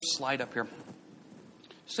slide up here.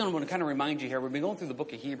 So I want to kind of remind you here, we've been going through the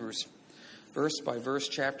book of Hebrews, verse by verse,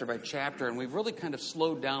 chapter by chapter, and we've really kind of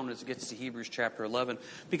slowed down as it gets to Hebrews chapter 11,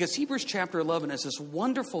 because Hebrews chapter 11 is this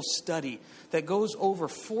wonderful study that goes over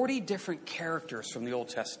 40 different characters from the Old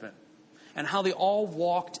Testament and how they all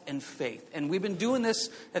walked in faith. And we've been doing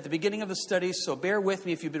this at the beginning of the study, so bear with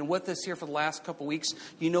me. If you've been with us here for the last couple weeks,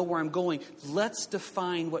 you know where I'm going. Let's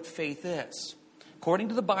define what faith is. According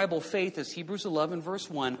to the Bible, faith is Hebrews 11, verse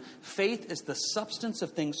 1. Faith is the substance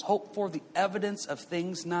of things hoped for, the evidence of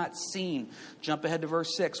things not seen. Jump ahead to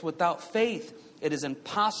verse 6. Without faith, it is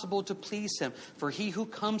impossible to please Him. For he who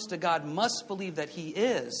comes to God must believe that He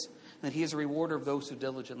is, and that He is a rewarder of those who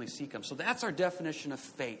diligently seek Him. So that's our definition of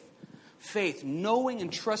faith. Faith, knowing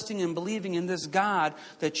and trusting and believing in this God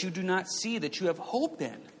that you do not see, that you have hope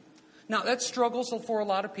in. Now, that struggles for a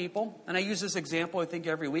lot of people. And I use this example, I think,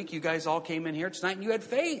 every week. You guys all came in here tonight and you had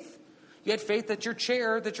faith. You had faith that your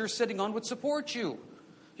chair that you're sitting on would support you.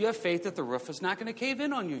 You have faith that the roof is not going to cave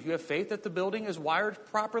in on you. You have faith that the building is wired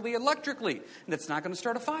properly electrically and it's not going to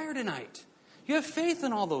start a fire tonight. You have faith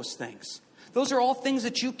in all those things. Those are all things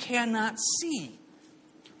that you cannot see.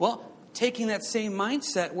 Well, taking that same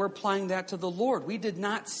mindset, we're applying that to the Lord. We did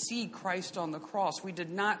not see Christ on the cross. We did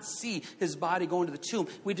not see His body going to the tomb.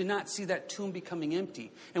 We did not see that tomb becoming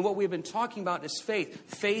empty. And what we've been talking about is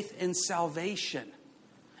faith. Faith in salvation.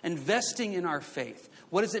 Investing in our faith.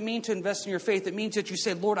 What does it mean to invest in your faith? It means that you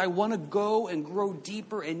say, Lord, I want to go and grow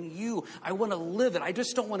deeper in You. I want to live it. I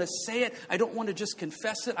just don't want to say it. I don't want to just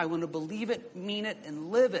confess it. I want to believe it, mean it,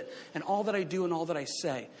 and live it. And all that I do and all that I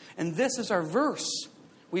say. And this is our verse.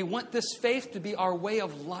 We want this faith to be our way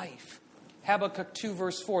of life. Habakkuk 2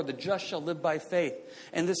 verse 4, the just shall live by faith.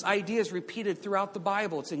 And this idea is repeated throughout the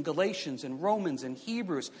Bible. It's in Galatians and Romans and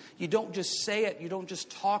Hebrews. You don't just say it. You don't just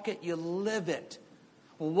talk it. You live it.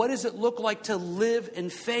 Well, what does it look like to live in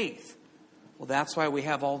faith? Well, that's why we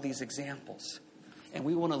have all these examples. And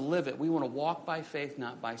we want to live it. We want to walk by faith,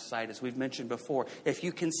 not by sight, as we've mentioned before. If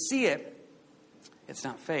you can see it, it's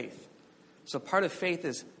not faith. So part of faith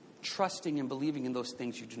is trusting and believing in those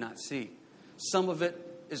things you do not see. Some of it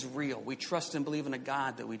is real. We trust and believe in a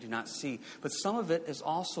God that we do not see. But some of it is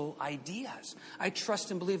also ideas. I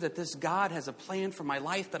trust and believe that this God has a plan for my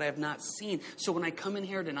life that I have not seen. So when I come in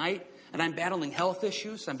here tonight and I'm battling health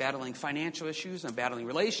issues, I'm battling financial issues, I'm battling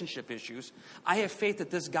relationship issues, I have faith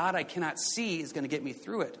that this God I cannot see is going to get me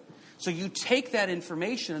through it. So you take that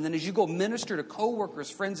information, and then as you go minister to coworkers,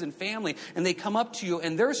 friends, and family, and they come up to you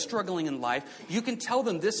and they're struggling in life, you can tell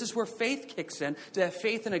them this is where faith kicks in, to have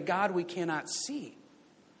faith in a God we cannot see.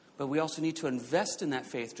 But we also need to invest in that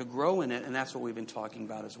faith, to grow in it, and that's what we've been talking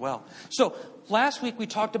about as well. So last week we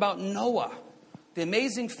talked about Noah, the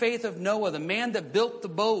amazing faith of Noah, the man that built the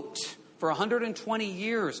boat for 120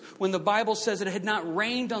 years, when the Bible says it had not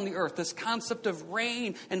rained on the earth. This concept of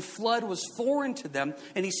rain and flood was foreign to them,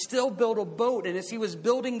 and he still built a boat. And as he was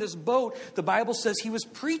building this boat, the Bible says he was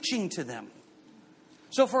preaching to them.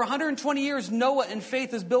 So for 120 years, Noah in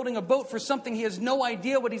faith is building a boat for something he has no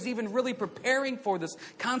idea what he's even really preparing for, this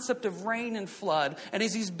concept of rain and flood. And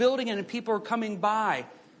as he's building it and people are coming by,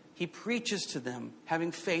 he preaches to them,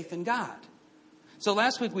 having faith in God. So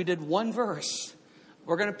last week we did one verse.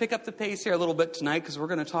 We're going to pick up the pace here a little bit tonight because we're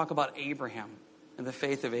going to talk about Abraham and the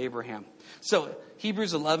faith of Abraham. So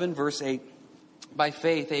Hebrews 11, verse 8. By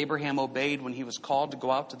faith, Abraham obeyed when he was called to go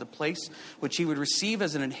out to the place which he would receive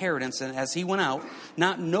as an inheritance, and as he went out,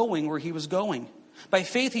 not knowing where he was going. By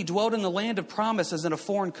faith, he dwelt in the land of promise as in a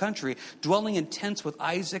foreign country, dwelling in tents with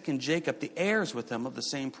Isaac and Jacob, the heirs with them of the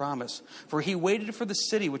same promise. For he waited for the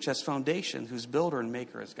city which has foundation, whose builder and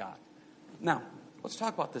maker is God. Now, let's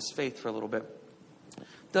talk about this faith for a little bit.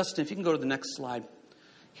 Dustin, if you can go to the next slide.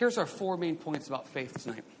 Here's our 4 main points about faith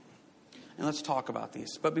tonight. And let's talk about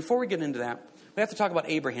these. But before we get into that, we have to talk about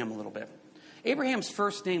Abraham a little bit. Abraham's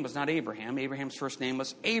first name was not Abraham. Abraham's first name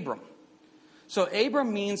was Abram. So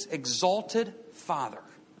Abram means exalted father.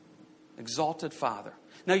 Exalted father.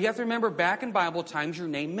 Now you have to remember, back in Bible times, your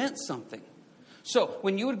name meant something. So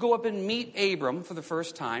when you would go up and meet Abram for the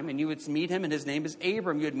first time, and you would meet him and his name is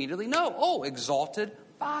Abram, you would immediately know, oh, exalted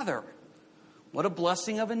father. What a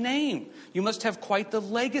blessing of a name. You must have quite the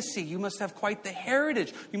legacy. You must have quite the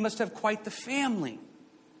heritage. You must have quite the family.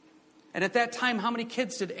 And at that time, how many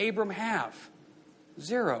kids did Abram have?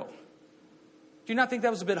 0. Do you not think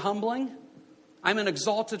that was a bit humbling? I'm an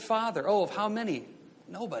exalted father. Oh, of how many?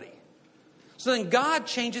 Nobody. So then God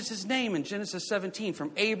changes his name in Genesis 17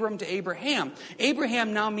 from Abram to Abraham.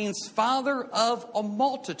 Abraham now means father of a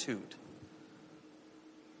multitude.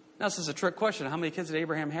 Now, this is a trick question. How many kids did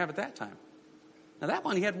Abraham have at that time? Now, that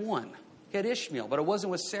one, he had 1. He had Ishmael, but it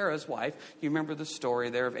wasn't with Sarah, his wife. You remember the story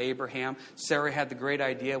there of Abraham. Sarah had the great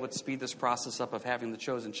idea, would speed this process up of having the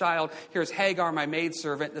chosen child. Here's Hagar, my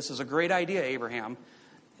maidservant. This is a great idea, Abraham.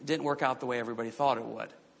 It didn't work out the way everybody thought it would.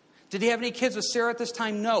 Did he have any kids with Sarah at this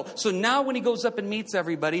time? No. So now when he goes up and meets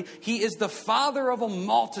everybody, he is the father of a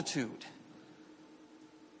multitude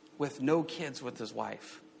with no kids with his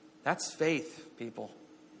wife. That's faith, people.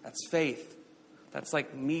 That's faith. That's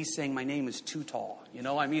like me saying my name is too tall.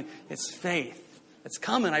 It's faith. It's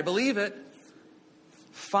coming. I believe it.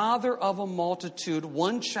 Father of a multitude,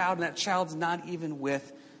 one child, and that child's not even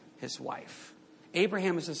with his wife.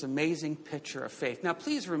 Abraham is this amazing picture of faith. Now,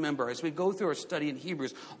 please remember, as we go through our study in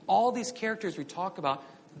Hebrews, all these characters we talk about,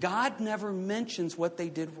 God never mentions what they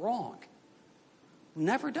did wrong.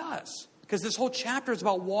 Never does. Because this whole chapter is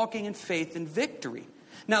about walking in faith and victory.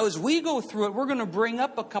 Now, as we go through it, we're going to bring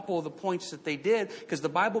up a couple of the points that they did, because the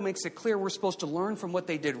Bible makes it clear we're supposed to learn from what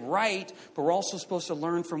they did right, but we're also supposed to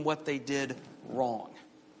learn from what they did wrong.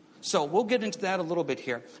 So we'll get into that a little bit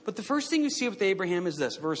here. But the first thing you see with Abraham is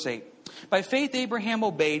this, verse 8. By faith Abraham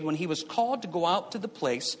obeyed when he was called to go out to the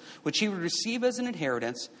place which he would receive as an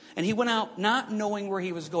inheritance, and he went out not knowing where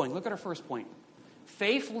he was going. Look at our first point.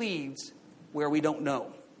 Faith leads where we don't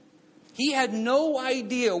know. He had no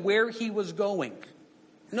idea where he was going.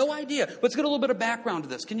 No idea. Let's get a little bit of background to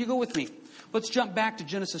this. Can you go with me? Let's jump back to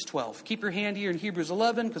Genesis 12. Keep your hand here in Hebrews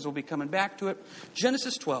 11, because we'll be coming back to it.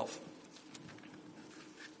 Genesis 12.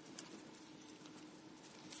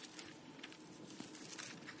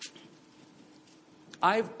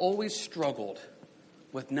 I've always struggled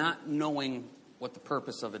with not knowing what the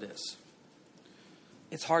purpose of it is.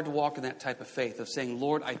 It's hard to walk in that type of faith of saying,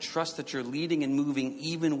 Lord, I trust that you're leading and moving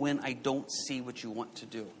even when I don't see what you want to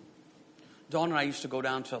do. Dawn and I used to go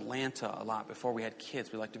down to Atlanta a lot before we had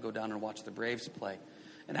kids. We liked to go down and watch the Braves play.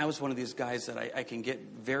 And I was one of these guys that I can get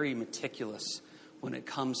very meticulous when it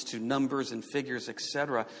comes to numbers and figures,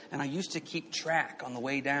 etc. And I used to keep track on the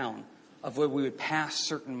way down of where we would pass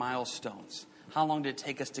certain milestones. How long did it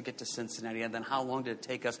take us to get to Cincinnati? And then how long did it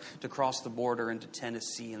take us to cross the border into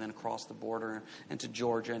Tennessee and then across the border into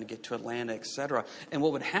Georgia and get to Atlanta, etc.? And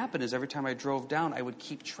what would happen is every time I drove down, I would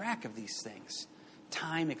keep track of these things,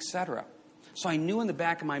 time, etc. So I knew in the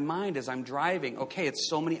back of my mind as I'm driving, okay, it's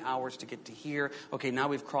so many hours to get to here. Okay, now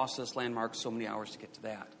we've crossed this landmark, so many hours to get to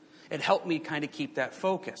that. It helped me kind of keep that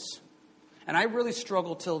focus. And I really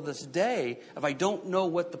struggle till this day if I don't know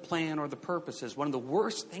what the plan or the purpose is. One of the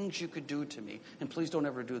worst things you could do to me, and please don't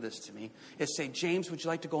ever do this to me, is say, James, would you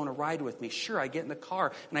like to go on a ride with me? Sure, I get in the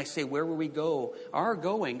car and I say, where will we go? Are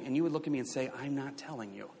going? And you would look at me and say, I'm not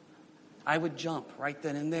telling you. I would jump right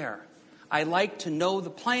then and there. I like to know the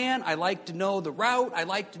plan. I like to know the route. I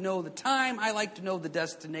like to know the time. I like to know the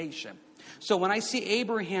destination. So when I see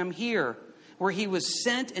Abraham here, where he was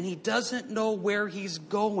sent and he doesn't know where he's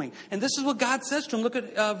going. And this is what God says to him. Look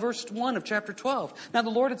at verse 1 of chapter 12. Now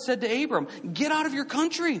the Lord had said to Abram, get out of your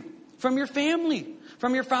country, from your family,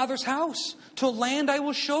 from your father's house, to a land I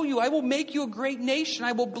will show you. I will make you a great nation.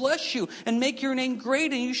 I will bless you and make your name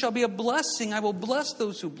great, and you shall be a blessing. I will bless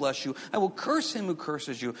those who bless you. I will curse him who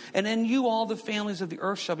curses you. And in you all the families of the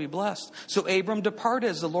earth shall be blessed. So Abram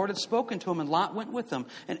departed as the Lord had spoken to him, and Lot went with him.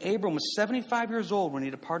 And Abram was 75 years old when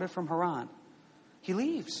he departed from Haran. He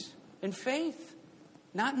leaves in faith,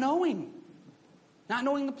 not knowing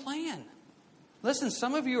the plan. Listen,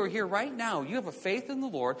 some of you are here right now. You have a faith in the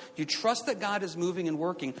Lord. You trust that God is moving and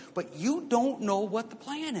working, but you don't know what the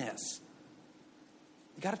plan is.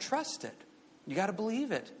 You got to trust it. You got to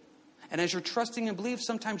believe it. And as you're trusting and believe,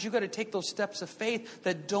 sometimes you got to take those steps of faith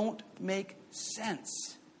that don't make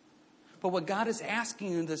sense. But what God is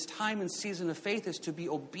asking you in this time and season of faith is to be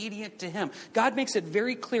obedient to Him. God makes it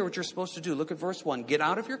very clear what you're supposed to do. Look at verse 1. Get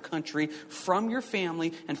out of your country, from your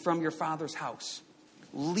family, and from your father's house.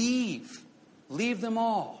 Leave. Leave them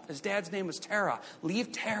all. His dad's name was Terah.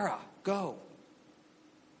 Leave Terah. Go.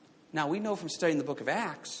 Now, we know from studying the book of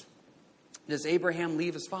Acts, does Abraham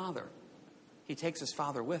leave his father? He takes his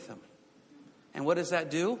father with him. And what does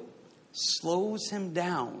that do? Slows him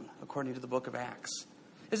down, according to the book of Acts.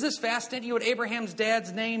 Is this fascinating? What Abraham's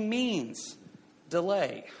dad's name means?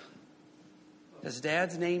 Delay. His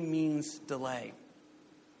dad's name means delay.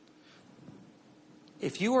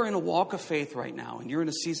 If you are in a walk of faith right now, and you're in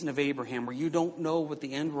a season of Abraham where you don't know what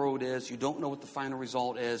the end road is, you don't know what the final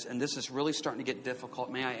result is, and this is really starting to get difficult,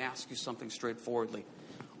 may I ask you something straightforwardly?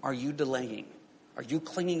 Are you delaying? Are you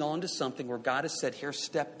clinging on to something where God has said, here's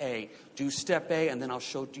step A. Do step A, and then I'll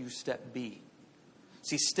show you step B.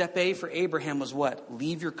 See, step A for Abraham was what?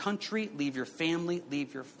 Leave your country, leave your family,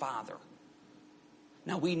 leave your father.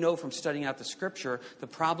 Now, we know from studying out the Scripture, the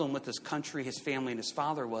problem with this country, his family, and his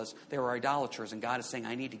father was they were idolaters. And God is saying,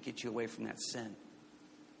 I need to get you away from that sin.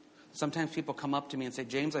 Sometimes people come up to me and say,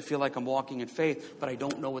 James, I feel like I'm walking in faith, but I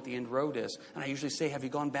don't know what the end road is. And I usually say, have you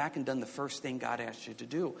gone back and done the first thing God asked you to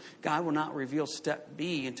do? God will not reveal step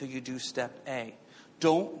B until you do step A.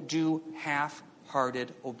 Don't do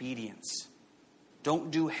half-hearted obedience. Don't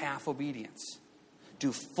do half obedience.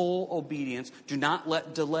 Do full obedience. Do not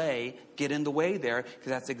let delay get in the way there, because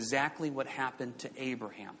that's exactly what happened to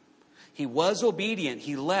Abraham. He was obedient.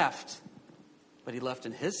 He left, but he left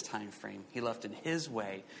in his time frame. He left in his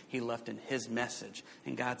way. He left in his message.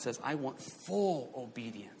 And God says, I want full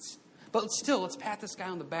obedience. But still, let's pat this guy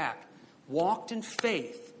on the back. Walked in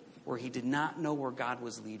faith where he did not know where God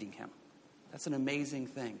was leading him. That's an amazing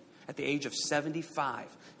thing. At the age of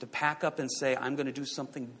 75, to pack up and say, I'm going to do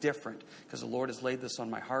something different because the Lord has laid this on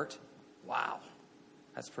my heart. Wow.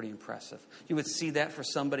 That's pretty impressive. You would see that for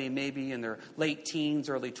somebody maybe in their late teens,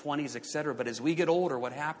 early 20s, etc. But as we get older,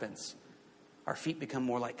 what happens? Our feet become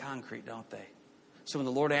more like concrete, don't they? So when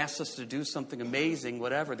the Lord asks us to do something amazing,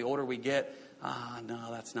 whatever, the older we get,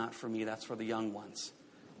 no, that's not for me. That's for the young ones.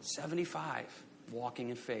 75, walking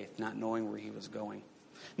in faith, not knowing where he was going.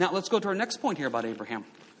 Now, let's go to our next point here about Abraham.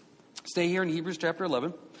 Stay here in Hebrews chapter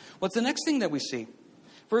 11. What's the next thing that we see?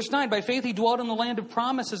 Verse 9, by faith he dwelt in the land of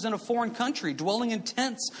promises in a foreign country, dwelling in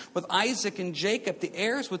tents with Isaac and Jacob, the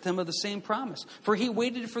heirs with him of the same promise. For he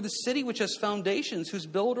waited for the city which has foundations, whose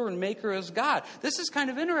builder and maker is God. This is kind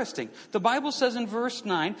of interesting. The Bible says in verse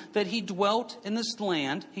 9 that he dwelt in this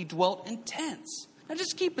land, he dwelt in tents. Now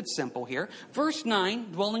just keep it simple here. Verse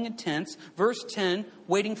 9, dwelling in tents. Verse 10,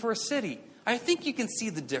 waiting for a city. I think you can see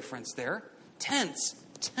the difference there. Tents,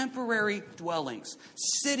 temporary dwellings.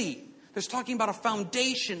 City, there's talking about a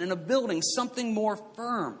foundation and a building, something more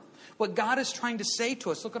firm. What God is trying to say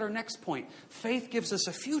to us, look at our next point. Faith gives us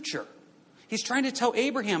a future. He's trying to tell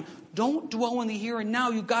Abraham, don't dwell in the here and now.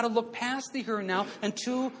 You've got to look past the here and now and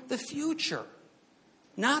to the future.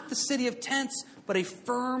 Not the city of tents, but a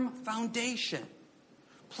firm foundation.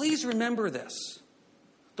 Please remember this.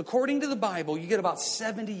 According to the Bible, you get about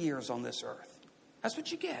 70 years on this earth. That's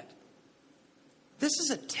what you get. This is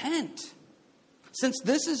a tent. Since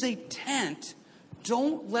this is a tent,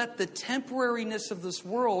 don't let the temporariness of this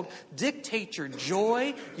world dictate your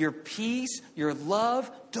joy, your peace, your love.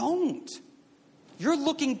 Don't. You're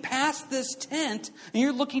looking past this tent and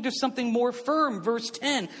you're looking to something more firm. Verse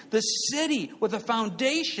 10, the city with a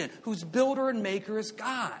foundation whose builder and maker is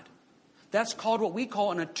God. That's called what we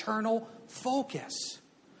call an eternal focus.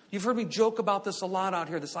 You've heard me joke about this a lot out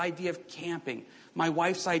here, this idea of camping. My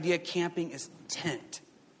wife's idea of camping is tent.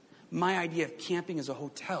 My idea of camping is a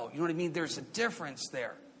hotel. You know what I mean? There's a difference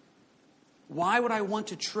there. Why would I want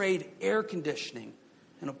to trade air conditioning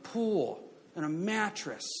and a pool and a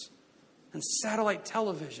mattress and satellite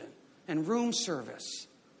television and room service?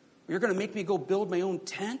 You're going to make me go build my own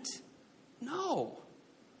tent? No.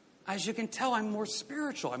 As you can tell, I'm more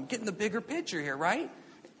spiritual. I'm getting the bigger picture here, right?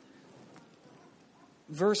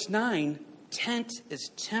 Verse 9, tent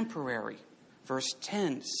is temporary. Verse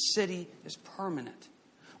 10, city is permanent.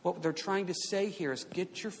 What they're trying to say here is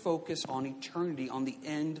get your focus on eternity, on the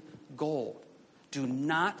end goal. Do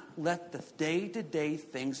not let the day-to-day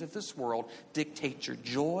things of this world dictate your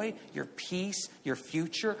joy, your peace, your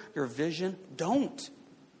future, your vision. Don't.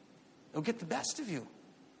 It'll get the best of you.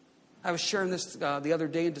 I was sharing this the other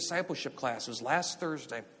day in discipleship class. It was last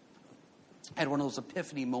Thursday. I had one of those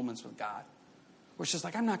epiphany moments with God. Where it's just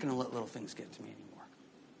like, I'm not going to let little things get to me anymore.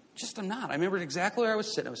 Just I'm not. I remembered exactly where I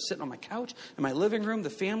was sitting. I was sitting on my couch in my living room. The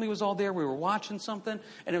family was all there. We were watching something.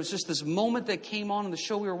 And it was just this moment that came on in the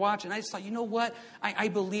show we were watching. I just thought, you know what? I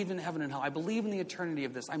believe in heaven and hell. I believe in the eternity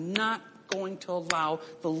of this. I'm not going to allow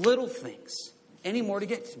the little things anymore to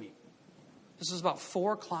get to me. This was about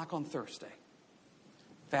 4 o'clock on Thursday.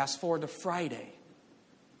 Fast forward to Friday,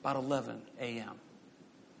 about 11 a.m.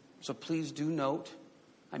 So please do note,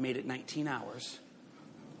 I made it 19 hours.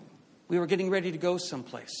 We were getting ready to go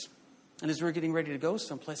someplace. And as we were getting ready to go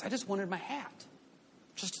someplace, I just wanted my hat.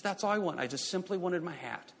 Just that's all I want. I just simply wanted my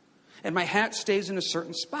hat. And my hat stays in a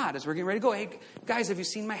certain spot. As we're getting ready to go, hey, guys, have you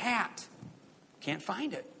seen my hat? Can't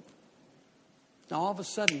find it. Now, all of a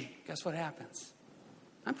sudden, guess what happens?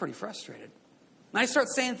 I'm pretty frustrated. And I start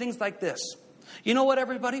saying things like this. You know what,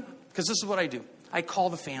 everybody? Because this is what I do. I call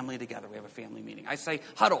the family together. We have a family meeting. I say,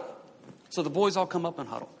 huddle. So the boys all come up and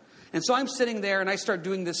huddle. And so I'm sitting there and I start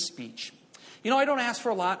doing this speech. You know, I don't ask for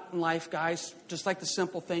a lot in life, guys. Just like the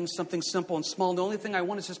simple things, something simple and small. And the only thing I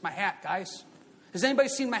want is just my hat, guys. Has anybody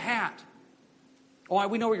seen my hat? Oh,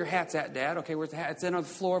 we know where your hat's at, Dad. Okay, where's the hat? It's in on the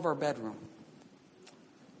floor of our bedroom.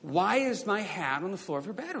 Why is my hat on the floor of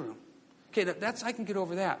your bedroom? Okay, that's I can get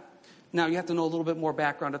over that. Now, you have to know a little bit more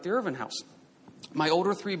background at the Irvin house. My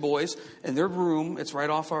older 3 boys, in their room, it's right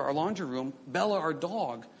off our laundry room, Bella, our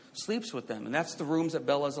dog, sleeps with them. And that's the rooms that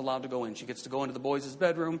Bella is allowed to go in. She gets to go into the boys'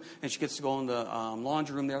 bedroom, and she gets to go in the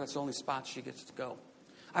laundry room there. That's the only spots she gets to go.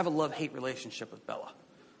 I have a love-hate relationship with Bella.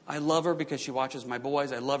 I love her because she watches my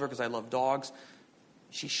boys. I love her because I love dogs.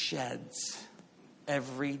 She sheds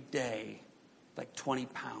every day like 20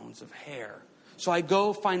 pounds of hair. So I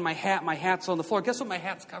go find my hat. My hat's on the floor. Guess what my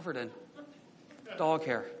hat's covered in? Dog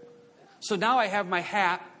hair. So now I have my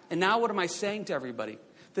hat, and now what am I saying to everybody?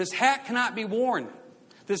 This hat cannot be worn.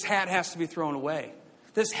 This hat has to be thrown away.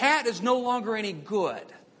 This hat is no longer any good.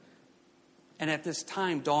 And at this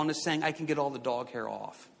time, Dawn is saying, I can get all the dog hair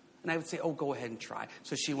off. And I would say, oh, go ahead and try.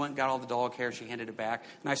 So she went and got all the dog hair. She handed it back.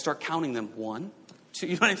 And I start counting them. 1, 2.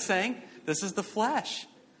 You know what I'm saying? This is the flesh.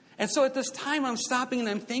 And so at this time, I'm stopping and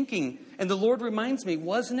I'm thinking. And the Lord reminds me,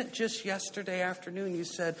 wasn't it just yesterday afternoon you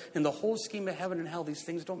said, in the whole scheme of heaven and hell, these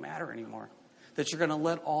things don't matter anymore. That you're going to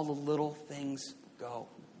let all the little things go.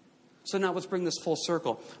 So now let's bring this full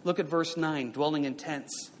circle. Look at verse 9, dwelling in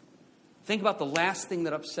tents. Think about the last thing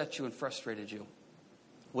that upset you and frustrated you.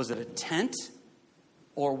 Was it a tent?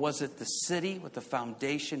 Or was it the city with the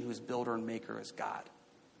foundation whose builder and maker is God?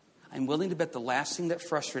 I'm willing to bet the last thing that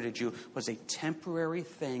frustrated you was a temporary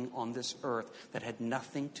thing on this earth that had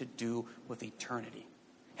nothing to do with eternity.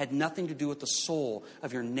 Had nothing to do with the soul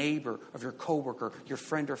of your neighbor, of your coworker, your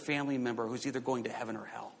friend or family member who's either going to heaven or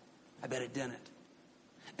hell. I bet it didn't.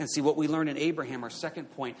 And see, what we learn in Abraham, our second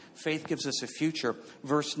point, faith gives us a future.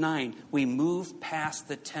 Verse 9, we move past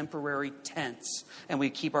the temporary tents and we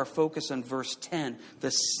keep our focus on verse 10, the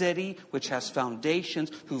city which has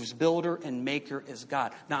foundations, whose builder and maker is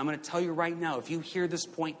God. Now, I'm going to tell you right now, if you hear this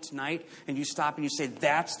point tonight and you stop and you say,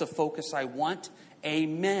 that's the focus I want,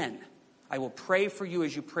 amen. I will pray for you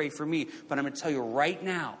as you pray for me. But I'm going to tell you right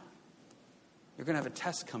now, you're going to have a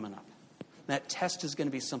test coming up. That test is going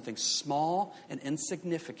to be something small and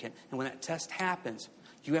insignificant. And when that test happens,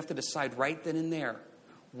 you have to decide right then and there,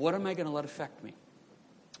 what am I going to let affect me?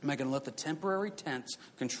 Am I going to let the temporary tents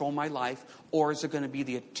control my life? Or is it going to be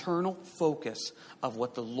the eternal focus of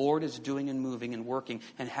what the Lord is doing and moving and working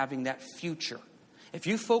and having that future? If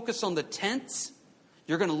you focus on the tents,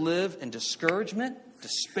 you're going to live in discouragement,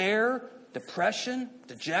 despair, depression,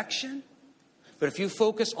 dejection. But if you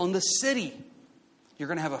focus on the city, you're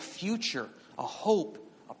going to have a future, a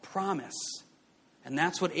hope, a promise. And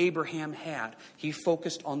that's what Abraham had. He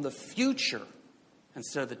focused on the future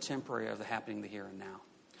instead of the temporary of the happening the here and now.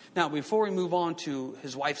 Now, before we move on to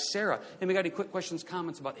his wife Sarah, anybody got any quick questions,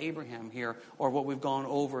 comments about Abraham here or what we've gone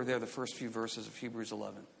over there, the first few verses of Hebrews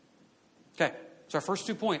 11? Okay, so our first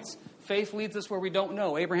 2 points. Faith leads us where we don't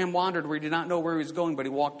know. Abraham wandered where he did not know where he was going, but he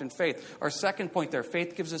walked in faith. Our second point there,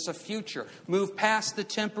 faith gives us a future. Move past the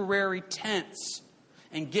temporary tents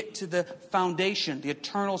and get to the foundation, the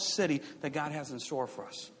eternal city that God has in store for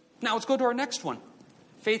us. Now let's go to our next one.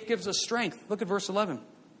 Faith gives us strength. Look at verse 11.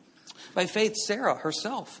 By faith, Sarah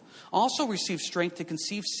herself also received strength to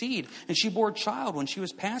conceive seed, and she bore a child when she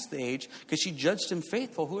was past the age because she judged him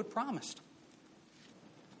faithful who had promised.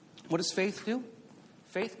 What does faith do?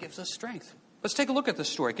 Faith gives us strength. Let's take a look at this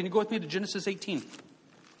story. Can you go with me to Genesis 18?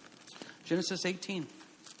 Genesis 18.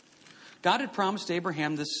 God had promised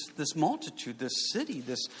Abraham this multitude, this city,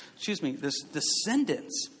 this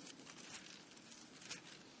descendants.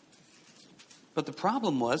 But the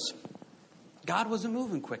problem was, God wasn't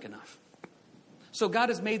moving quick enough. So God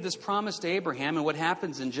has made this promise to Abraham, and what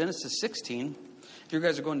happens in Genesis 16, if you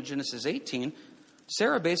guys are going to Genesis 18,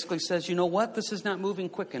 Sarah basically says, you know what, this is not moving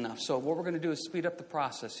quick enough. So what we're going to do is speed up the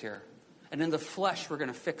process here. And in the flesh, we're going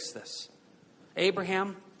to fix this.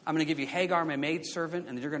 Abraham, I'm going to give you Hagar, my maidservant,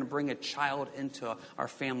 and you're going to bring a child into our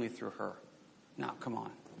family through her. Now, come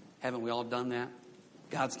on. Haven't we all done that?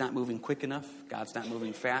 God's not moving quick enough. God's not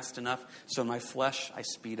moving fast enough. So in my flesh, I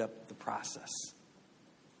speed up the process.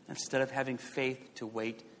 Instead of having faith to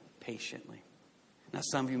wait patiently. Now,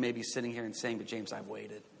 some of you may be sitting here and saying, but James, I've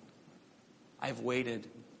waited. I've waited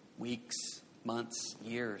weeks, months,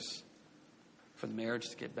 years for the marriage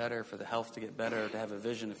to get better, for the health to get better, to have a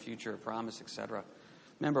vision, a future, a promise, etc.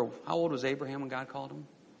 Remember, how old was Abraham when God called him?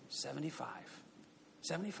 75.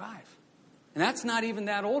 75. And that's not even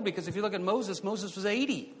that old, because if you look at Moses, Moses was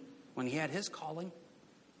 80 when he had his calling.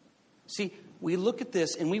 See, we look at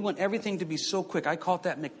this and we want everything to be so quick. I call it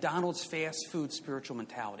that McDonald's fast food spiritual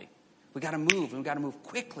mentality. We got to move, and we got to move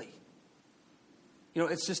quickly. You know,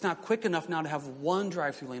 it's just not quick enough now to have one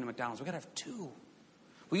drive-through lane at McDonald's. We got to have 2.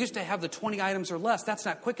 We used to have the 20 items or less. That's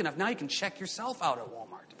not quick enough. Now you can check yourself out at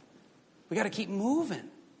Walmart. We got to keep moving.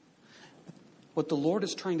 What the Lord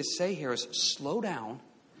is trying to say here is slow down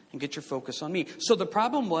and get your focus on me. So the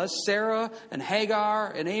problem was Sarah and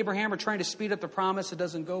Hagar and Abraham are trying to speed up the promise. It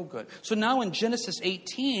doesn't go good. So now in Genesis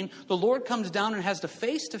 18, the Lord comes down and has a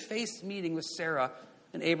face-to-face meeting with Sarah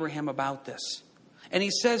and Abraham about this. And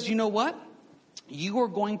he says, you know what? You are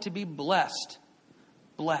going to be blessed.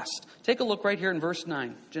 Blessed. Take a look right here in verse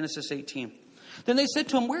 9, Genesis 18. Then they said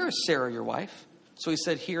to him, where is Sarah, your wife? So he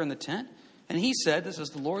said, here in the tent. And he said, this is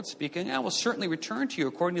the Lord speaking, I will certainly return to you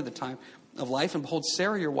according to the time of life, and behold,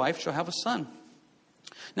 Sarah, your wife, shall have a son.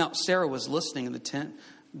 Now, Sarah was listening in the tent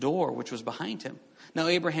door, which was behind him. Now,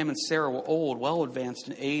 Abraham and Sarah were old, well advanced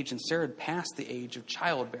in age, and Sarah had passed the age of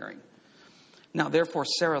childbearing. Now, therefore,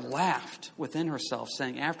 Sarah laughed within herself,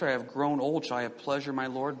 saying, after I have grown old, shall I have pleasure, my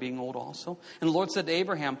Lord, being old also? And the Lord said to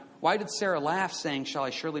Abraham, why did Sarah laugh, saying, shall I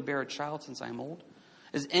surely bear a child since I am old?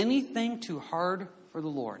 Is anything too hard for the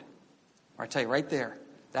Lord? Or I tell you right there,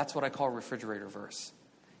 that's what I call a refrigerator verse.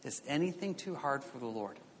 Is anything too hard for the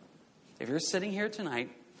Lord? If you're sitting here tonight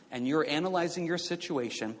and you're analyzing your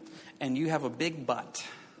situation and you have a big but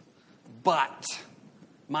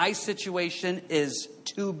my situation is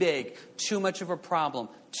too big, too much of a problem,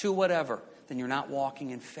 too whatever, then you're not walking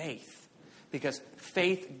in faith. Because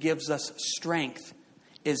faith gives us strength.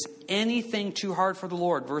 Is anything too hard for the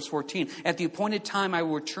Lord? Verse 14. At the appointed time I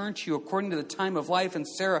will return to you according to the time of life, and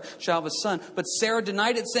Sarah shall have a son. But Sarah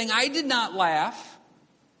denied it, saying, I did not laugh.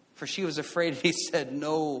 For she was afraid. He said,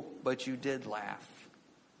 no, but you did laugh.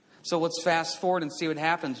 So let's fast forward and see what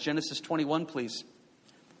happens. Genesis 21, please.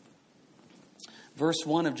 Verse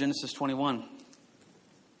 1 of Genesis 21.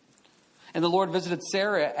 And the Lord visited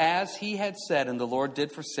Sarah as he had said, and the Lord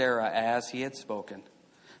did for Sarah as he had spoken.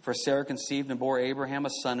 For Sarah conceived and bore Abraham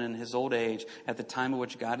a son in his old age, at the time of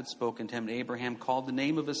which God had spoken to him. And Abraham called the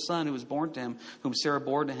name of his son who was born to him, whom Sarah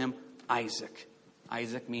bore to him, Isaac.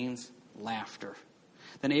 Isaac means laughter.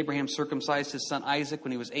 Then Abraham circumcised his son Isaac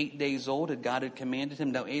when he was 8 days old, and God had commanded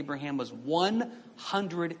him. Now Abraham was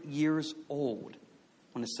 100 years old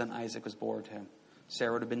when his son Isaac was born to him.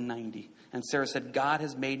 Sarah would have been 90. And Sarah said, God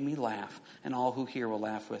has made me laugh, and all who hear will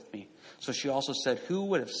laugh with me. So she also said, who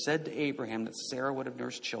would have said to Abraham that Sarah would have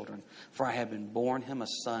nursed children? For I have been born him a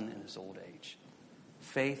son in his old age.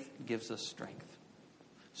 Faith gives us strength.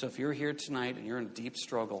 So if you're here tonight and you're in a deep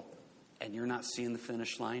struggle, and you're not seeing the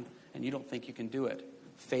finish line, and you don't think you can do it,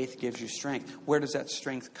 faith gives you strength. Where does that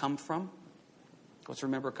strength come from? Let's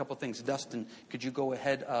remember a couple things. Dustin, could you go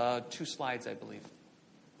ahead 2 slides, I believe?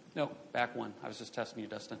 No, back 1. I was just testing you,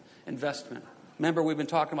 Dustin. Investment. Remember, we've been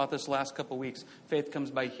talking about this the last couple of weeks. Faith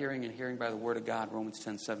comes by hearing, and hearing by the word of God, Romans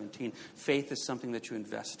 10:17. Faith is something that you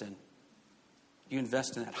invest in. You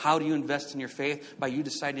invest in that. How do you invest in your faith? By you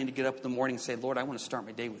deciding to get up in the morning and say, Lord, I want to start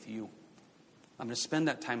my day with you. I'm going to spend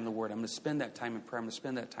that time in the Word. I'm going to spend that time in prayer. I'm going to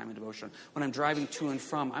spend that time in devotion. When I'm driving to and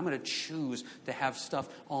from, I'm going to choose to have stuff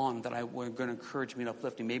on that are going to encourage me and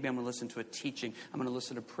uplift me. Maybe I'm going to listen to a teaching. I'm going to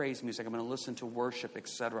listen to praise music. I'm going to listen to worship,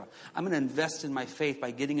 etc. I'm going to invest in my faith by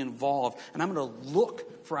getting involved. And I'm going to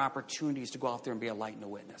look for opportunities to go out there and be a light and a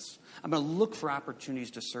witness. I'm going to look for opportunities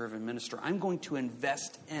to serve and minister. I'm going to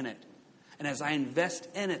invest in it. And as I invest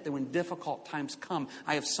in it, then when difficult times come,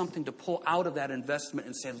 I have something to pull out of that investment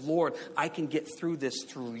and say, Lord, I can get through this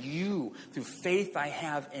through you, through faith I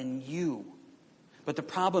have in you. But the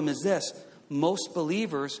problem is this. Most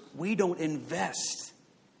believers, we don't invest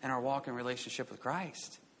in our walk in relationship with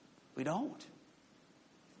Christ. We don't.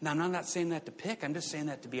 Now, I'm not saying that to pick. I'm just saying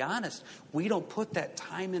that to be honest. We don't put that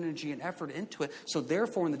time, energy, and effort into it. So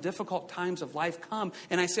therefore, when the difficult times of life come,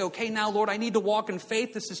 and I say, okay, now, Lord, I need to walk in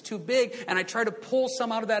faith. This is too big. And I try to pull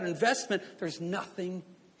some out of that investment. There's nothing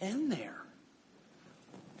in there.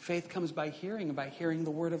 Faith comes by hearing, and by hearing the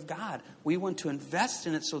word of God. We want to invest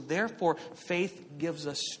in it. So therefore, faith gives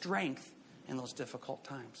us strength in those difficult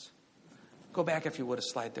times. Go back, if you would, a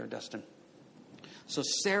slide there, Dustin. So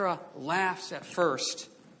Sarah laughs at first,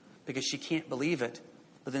 because she can't believe it.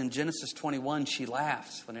 But then in Genesis 21, she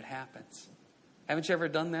laughs when it happens. Haven't you ever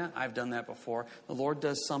done that? I've done that before. The Lord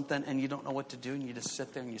does something and you don't know what to do, and you just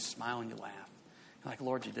sit there and you smile and you laugh. You're like,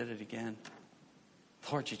 Lord, you did it again.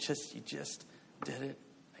 Lord, you just did it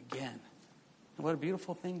again. And what a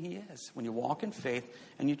beautiful thing he is when you walk in faith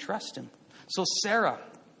and you trust him. So Sarah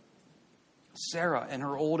in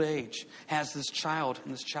her old age has this child,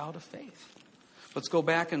 and this child of faith. Let's go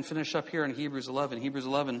back and finish up here in Hebrews 11. Hebrews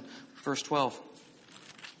 11, verse 12.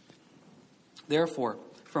 Therefore,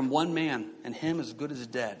 from one man, and him as good as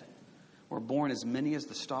dead, were born as many as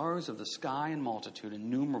the stars of the sky in multitude,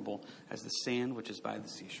 innumerable as the sand which is by the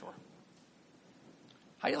seashore.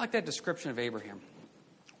 How do you like that description of Abraham?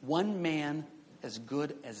 One man as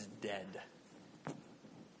good as dead.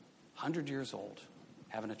 100 years old,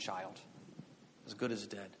 having a child, as good as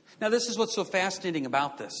dead. Now, this is what's so fascinating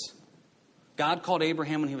about this. God called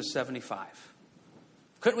Abraham when he was 75.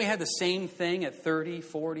 Couldn't we have the same thing at 30,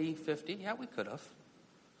 40, 50? Yeah, we could have.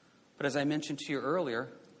 But as I mentioned to you earlier,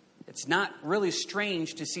 it's not really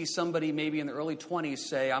strange to see somebody maybe in the early 20s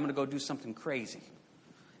say, I'm going to go do something crazy.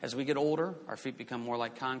 As we get older, our feet become more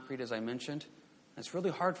like concrete, as I mentioned. It's really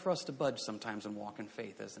hard for us to budge sometimes and walk in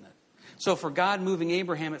faith, isn't it? So for God moving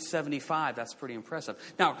Abraham at 75, that's pretty impressive.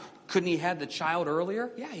 Now, couldn't he have the child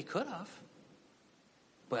earlier? Yeah, he could have.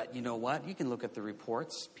 But you know what? You can look at the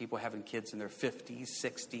reports. People having kids in their 50s,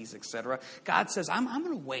 60s, etc. God says, I'm going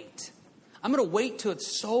to wait. I'm going to wait till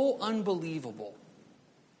it's so unbelievable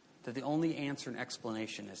that the only answer and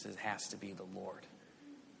explanation is it has to be the Lord.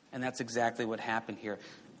 And that's exactly what happened here.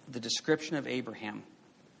 The description of Abraham,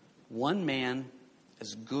 one man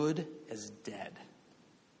as good as dead.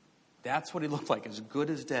 That's what he looked like, as good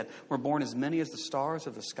as dead. We're born as many as the stars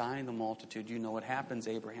of the sky and the multitude. You know what happens.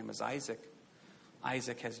 Abraham has Isaac.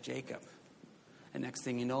 Isaac has Jacob. And next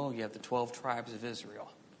thing you know, you have the 12 tribes of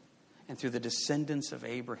Israel. And through the descendants of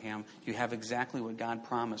Abraham, you have exactly what God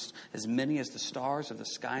promised. As many as the stars of the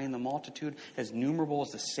sky and the multitude, as numerable as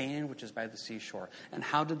the sand which is by the seashore. And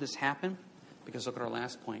how did this happen? Because look at our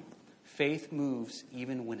last point. Faith moves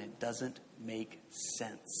even when it doesn't make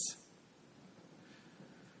sense.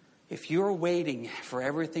 If you're waiting for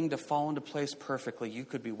everything to fall into place perfectly, you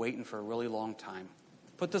could be waiting for a really long time.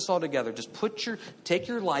 Put this all together. Just take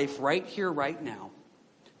your life right here, right now.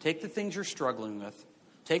 Take the things you're struggling with.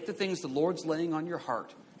 Take the things the Lord's laying on your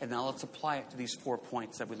heart. And now let's apply it to these 4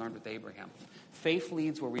 points that we learned with Abraham. Faith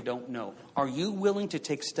leads where we don't know. Are you willing to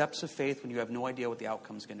take steps of faith when you have no idea what the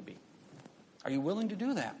outcome is going to be? Are you willing to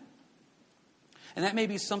do that? And that may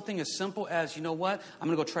be something as simple as, you know what, I'm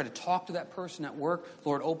going to go try to talk to that person at work.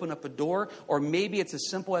 Lord, open up a door. Or maybe it's as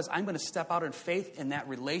simple as I'm going to step out in faith in that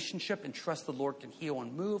relationship and trust the Lord can heal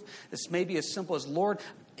and move. This may be as simple as, Lord,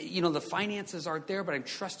 you know, the finances aren't there, but I'm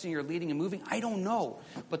trusting you're leading and moving. I don't know.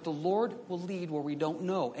 But the Lord will lead where we don't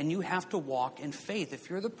know. And you have to walk in faith. If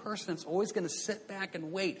you're the person that's always going to sit back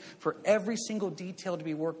and wait for every single detail to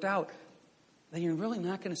be worked out, then you're really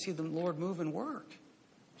not going to see the Lord move and work.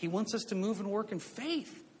 He wants us to move and work in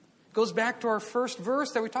faith. It goes back to our first verse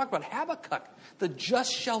that we talked about, Habakkuk. The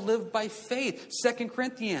just shall live by faith. 2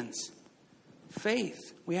 Corinthians. Faith.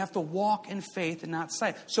 We have to walk in faith and not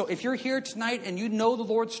sight. So if you're here tonight and you know the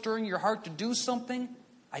Lord's stirring your heart to do something,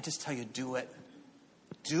 I just tell you, do it.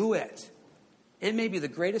 Do it. It may be the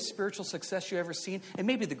greatest spiritual success you've ever seen. It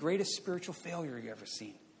may be the greatest spiritual failure you've ever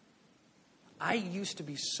seen. I used to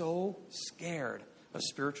be so scared of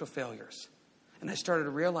spiritual failures. And I started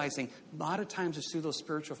realizing a lot of times it's through those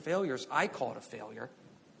spiritual failures, I call it a failure.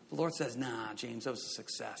 The Lord says, nah, James, that was a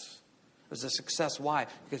success. It was a success. Why?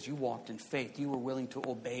 Because you walked in faith. You were willing to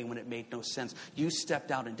obey when it made no sense. You stepped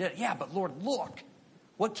out and did it. Yeah, but Lord, look.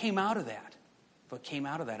 What came out of that? What came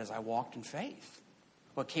out of that is I walked in faith.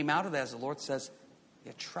 What came out of that is the Lord says,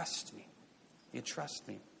 you trust me. You trust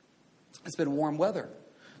me. It's been warm weather.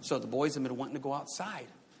 So the boys have been wanting to go outside.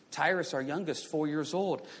 Tyrus, our youngest, 4 years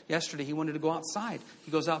old. Yesterday, he wanted to go outside.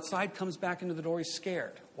 He goes outside, comes back into the door. He's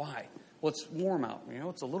scared. Why? Well, it's warm out. You know,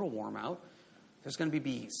 it's a little warm out. There's going to be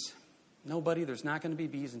bees. No, buddy, there's not going to be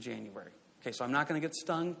bees in January. Okay, so I'm not going to get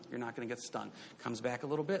stung. You're not going to get stung. Comes back a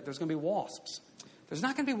little bit. There's going to be wasps. There's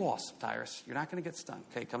not going to be wasps, Tyrus. You're not going to get stung.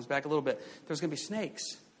 Okay, comes back a little bit. There's going to be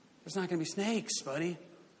snakes. There's not going to be snakes, buddy.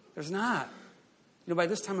 There's not. You know, by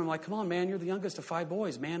this time, I'm like, come on, man, you're the youngest of 5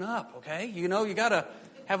 boys. Man up, okay? You know, you got to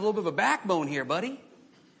have a little bit of a backbone here, buddy.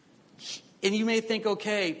 And you may think,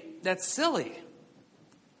 okay, that's silly.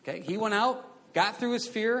 Okay, he went out, got through his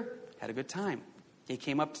fear, had a good time. He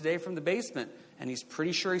came up today from the basement, and he's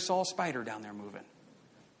pretty sure he saw a spider down there moving.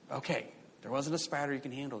 Okay, there wasn't a spider, you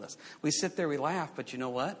can handle this. We sit there, we laugh, but you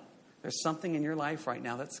know what? There's something in your life right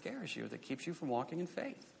now that scares you, that keeps you from walking in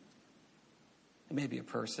faith. It may be a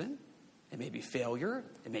person. It may be failure.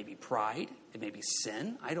 It may be pride. It may be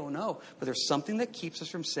sin. I don't know. But there's something that keeps us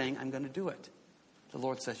from saying, I'm going to do it. The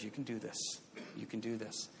Lord says, you can do this. You can do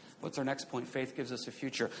this. What's our next point? Faith gives us a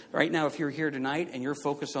future. Right now, if you're here tonight and you're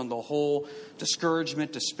focused on the whole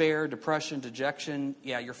discouragement, despair, depression, dejection,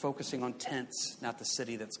 yeah, you're focusing on tents, not the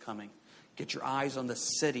city that's coming. Get your eyes on the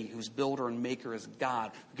city whose builder and maker is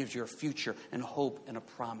God, who gives you a future and hope and a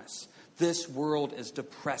promise. This world is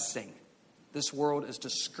depressing. This world is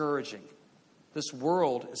discouraging. This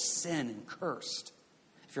world is sin and cursed.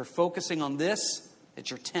 If you're focusing on this, it's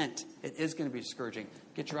your tent. It is going to be discouraging.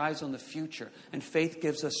 Get your eyes on the future. And faith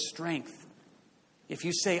gives us strength. If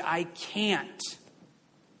you say, I can't,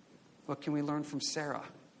 what can we learn from Sarah?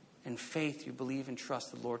 In faith, you believe and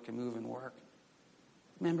trust the Lord can move and work.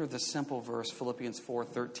 Remember the simple verse, Philippians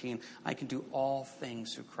 4:13. I can do all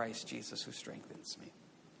things through Christ Jesus who strengthens me.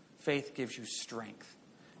 Faith gives you strength.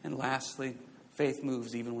 And lastly, faith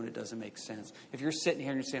moves even when it doesn't make sense. If you're sitting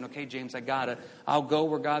here and you're saying, okay, James, I got it. I'll go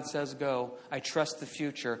where God says go. I trust the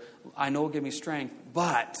future. I know it'll give me strength.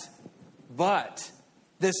 But,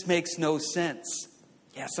 this makes no sense.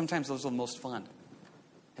 Yeah, sometimes those are the most fun.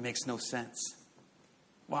 It makes no sense.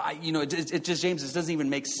 Well, it just, James, it doesn't even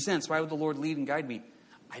make sense. Why would the Lord lead and guide me?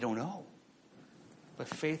 I don't know. But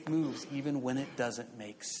faith moves even when it doesn't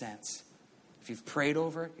make sense. If you've prayed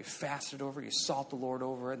over it, you've fasted over it, you sought the Lord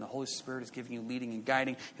over it, and the Holy Spirit is giving you leading and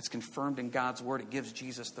guiding, it's confirmed in God's Word, it gives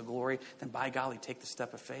Jesus the glory, then by golly, take the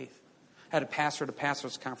step of faith. I had a pastor at a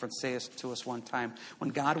pastor's conference say to us one time,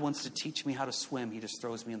 when God wants to teach me how to swim, he just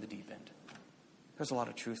throws me in the deep end. There's a lot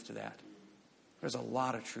of truth to that. There's a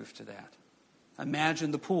lot of truth to that.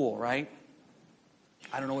 Imagine the pool, right?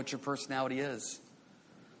 I don't know what your personality is.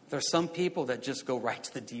 There's some people that just go right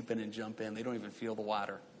to the deep end and jump in. They don't even feel the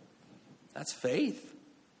water. That's faith.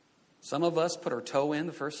 Some of us put our toe in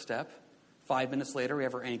the first step. 5 minutes later, we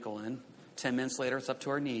have our ankle in. 10 minutes later, it's up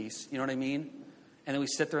to our knees. You know what I mean? And then we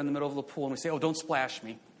sit there in the middle of the pool and we say, oh, don't splash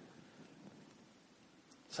me.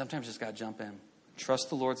 Sometimes you just got to jump in. Trust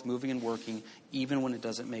the Lord's moving and working even when it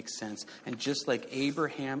doesn't make sense. And just like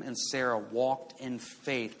Abraham and Sarah walked in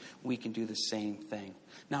faith, we can do the same thing.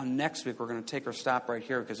 Now, next week, we're going to take our stop right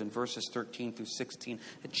here because in verses 13 through 16,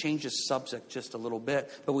 it changes subject just a little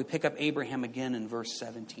bit. But we pick up Abraham again in verse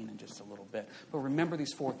 17 in just a little bit. But remember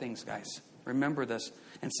these 4 things, guys. Remember this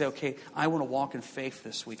and say, okay, I want to walk in faith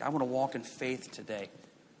this week. I want to walk in faith today.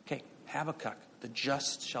 Okay, Habakkuk, the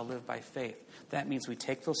just shall live by faith. That means we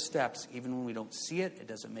take those steps even when we don't see it. It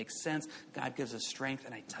doesn't make sense. God gives us strength.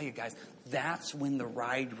 And I tell you guys, that's when the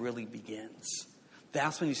ride really begins.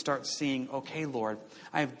 That's when you start seeing, okay, Lord,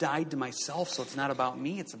 I have died to myself, so it's not about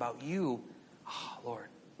me, it's about you. Oh, Lord,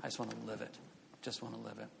 I just want to live it. Just want to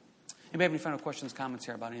live it. Anybody have any final questions, comments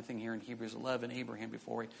here about anything here in Hebrews 11, Abraham,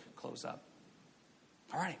 before we close up?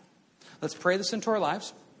 All right. Let's pray this into our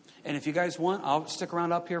lives. And if you guys want, I'll stick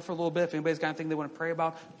around up here for a little bit. If anybody's got anything they want to pray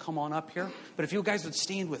about, come on up here. But if you guys would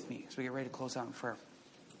stand with me as we get ready to close out in prayer.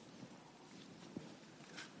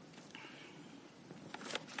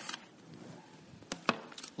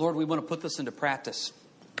 Lord, we want to put this into practice.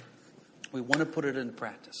 We want to put it into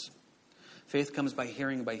practice. Faith comes by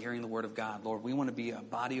hearing the word of God. Lord, we want to be a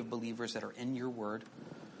body of believers that are in your word,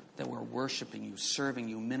 that we're worshiping you, serving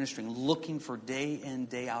you, ministering, looking for day in,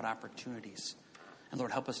 day out opportunities. And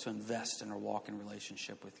Lord, help us to invest in our walk in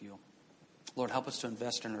relationship with you. Lord, help us to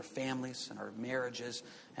invest in our families and our marriages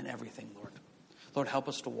and everything, Lord. Lord, help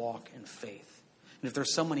us to walk in faith. And if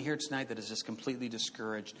there's someone here tonight that is just completely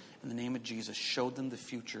discouraged, in the name of Jesus, show them the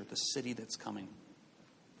future, the city that's coming,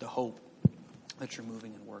 the hope that you're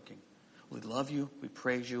moving and working. We love you, we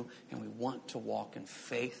praise you, and we want to walk in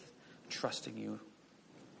faith, trusting you.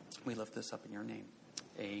 We lift this up in your name.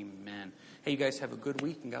 Amen. Hey, you guys have a good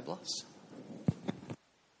week, and God bless.